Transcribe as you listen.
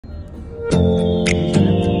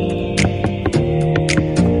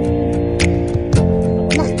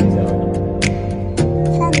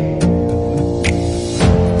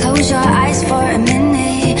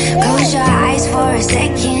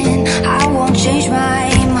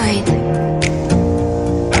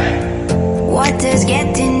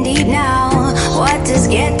getting deep now? Water's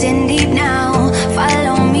getting deep now.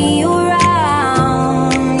 Follow me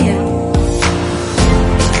around, yeah.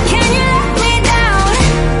 Can you let me down?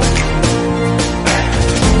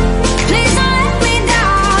 Please don't let me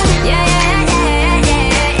down. Yeah, yeah, yeah,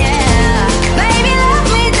 yeah, yeah. Baby, let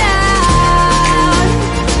me down.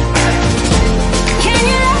 Can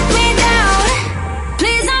you let me down?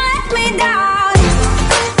 Please don't let me down.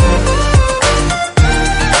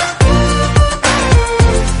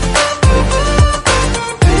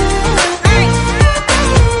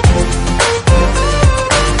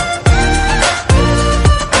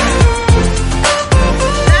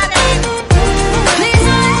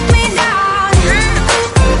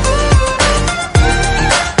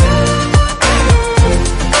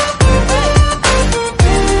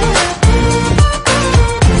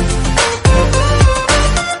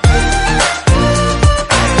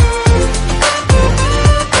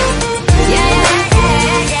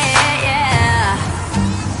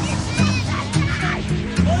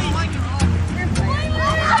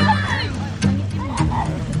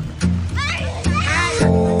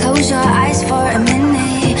 Close your eyes for a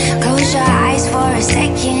minute, close your eyes for a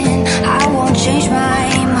second. I won't change my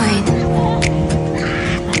mind.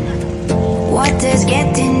 Water's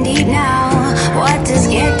getting deep now, water's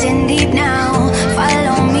getting deep now.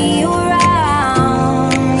 Follow me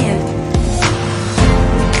around, yeah.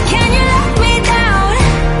 Can you let me down?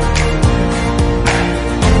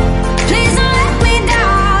 Please don't let me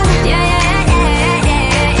down. Yeah, yeah, yeah,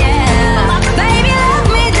 yeah, yeah. Baby, let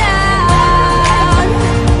me down.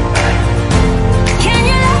 Can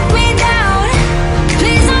you let me down?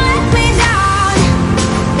 Please don't let me down.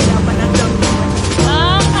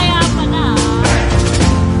 Kaya pa na.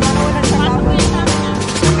 Pasok mo yung sabi na.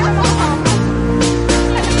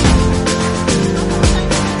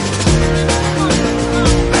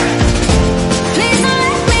 Please don't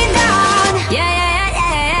let me down. Yeah, yeah,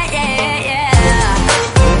 yeah, yeah, yeah, yeah.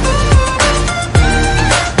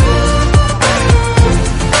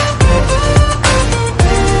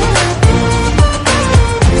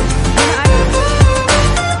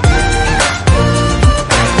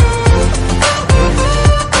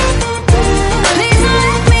 Please don't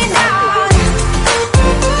let me down. Yeah, yeah,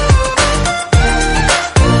 yeah, yeah,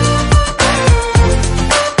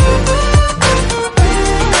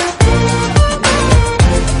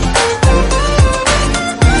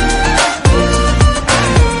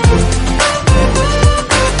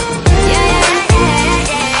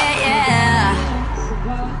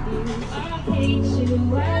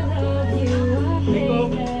 yeah.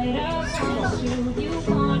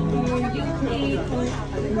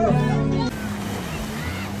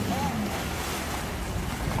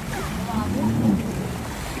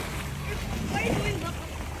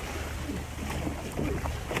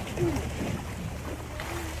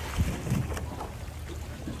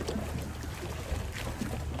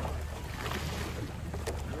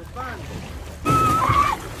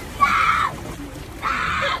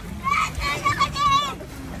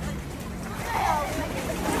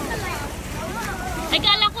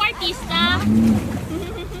 Nagkala ko artista. I'm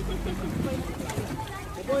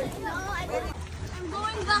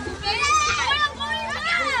going back. I'm going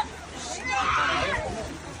back.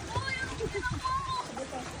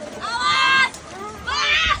 Awas!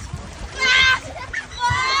 Awas!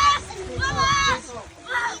 Awas! Awas!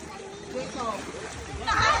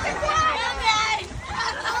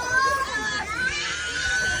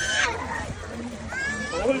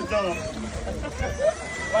 Hold on.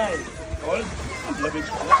 Why? Hold. Labig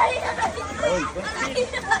ko. Hold.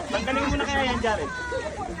 Tanggalin mo na kaya yan, Jared.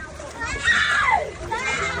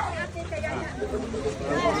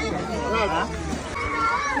 Ha?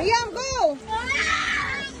 Liam, go!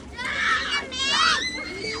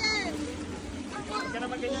 Huwag ka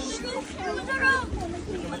naman ganyan.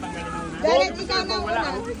 Jared, ikaw na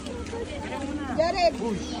una. Jared.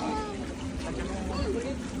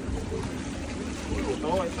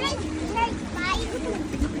 Oo, ito.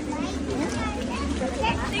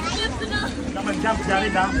 Huwag ka mag-jump,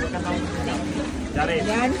 Jared, ha? Huwag ka mag-jump. Jared.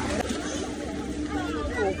 Yan.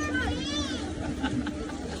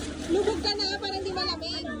 Lubog ka na para hindi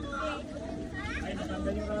malamig. Ay,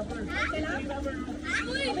 natanggal yung rubber.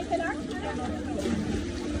 Okay ka lang?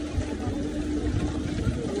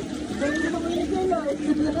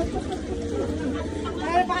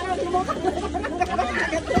 Ay, parang lumukan mo.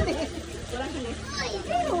 Sila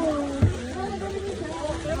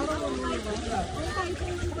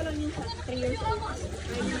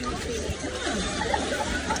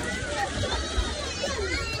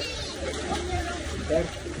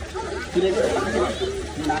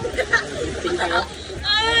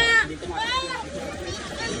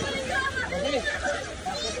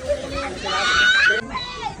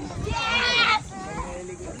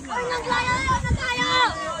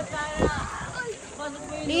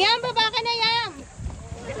Liam, baba ka na, Yam.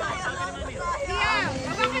 Liam,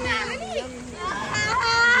 baba ka na. Dali.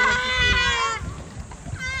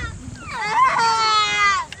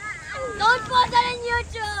 Don't put that in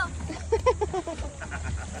YouTube.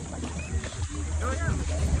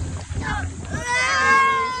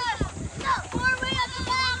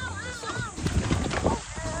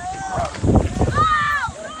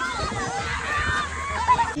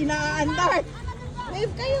 Inaandar.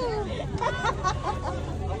 Wave kayo.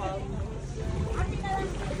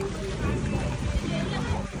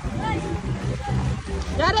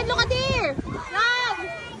 Jared, look at here. Yam.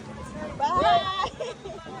 Bye.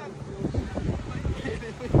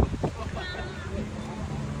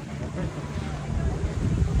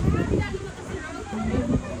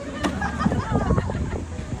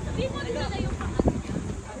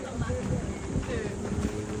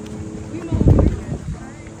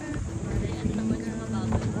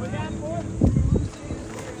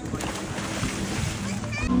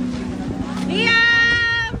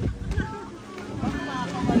 Liam!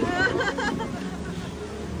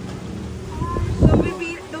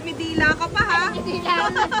 Dumidila ka pa, ha?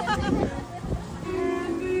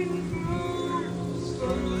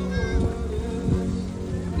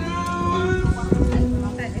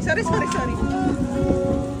 Sorry.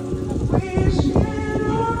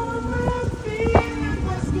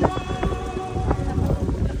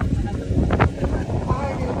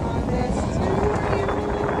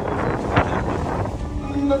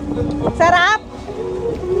 Sarap!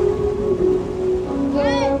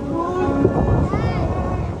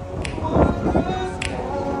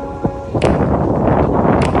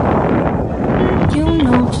 You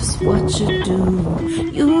know just what you do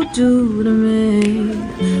to me.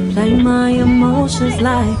 Play my emotions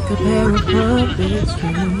like a pair of puppet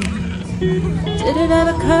strings. Did it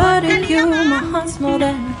ever occur to you my heart's more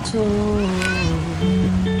than a toy?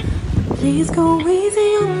 Please go easy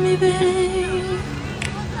on me, babe.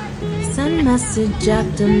 Send message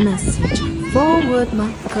after message, forward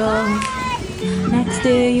my call. Next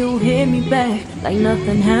day you hit me back like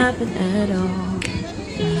nothing happened at all.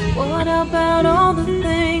 What about all the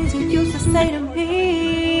things you used to say to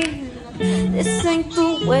me? This ain't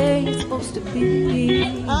the way it's supposed to be.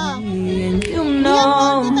 And you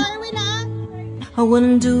know I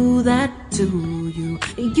wouldn't do that to you.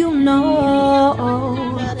 You know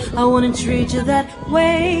I wouldn't treat you that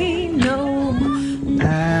way, no.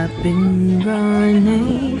 I've been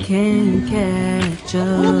running, can't catch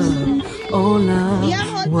up. Oh love,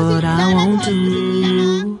 what I won't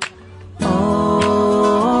do.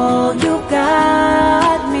 Oh, you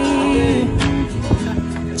got me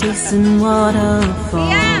chasing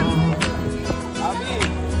waterfalls.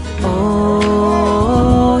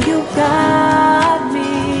 Oh, you got me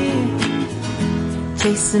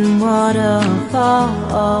chasing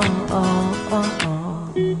waterfalls.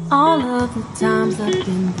 All of the times I've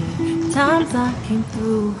been there, times I came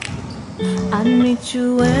through, I'd meet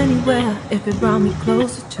you anywhere if it brought me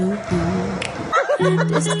closer to you.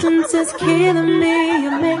 Distance is killing me,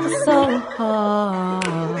 you make it so hard.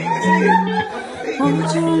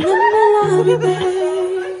 Won't you let me love you, babe?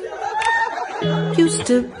 Used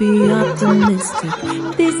to be optimistic,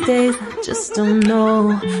 these days I just don't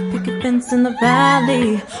know. Picket fence in the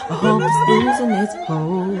valley, I hope it's losing its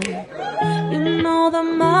hold. You know the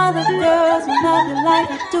mother girls who love you like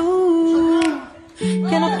I do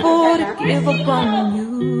can't afford to give up on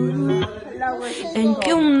you. And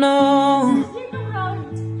you know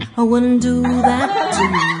I wouldn't do that to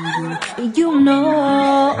you. You know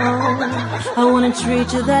I wouldn't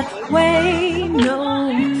treat you that way, no.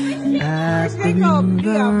 I've been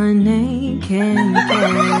running, can't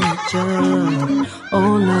catch up.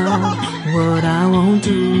 Oh love, what I won't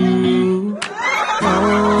do.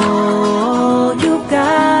 Oh, you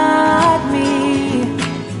got me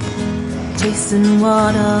chasing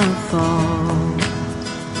waterfalls.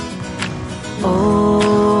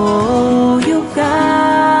 Oh, you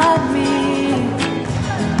got me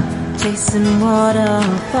chasing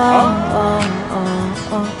waterfalls.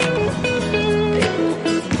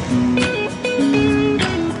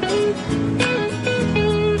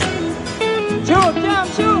 Shoot, jump,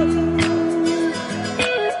 shoot!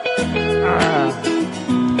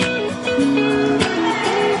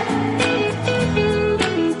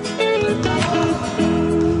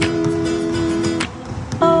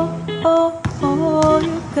 Oh, oh, oh,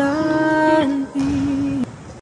 you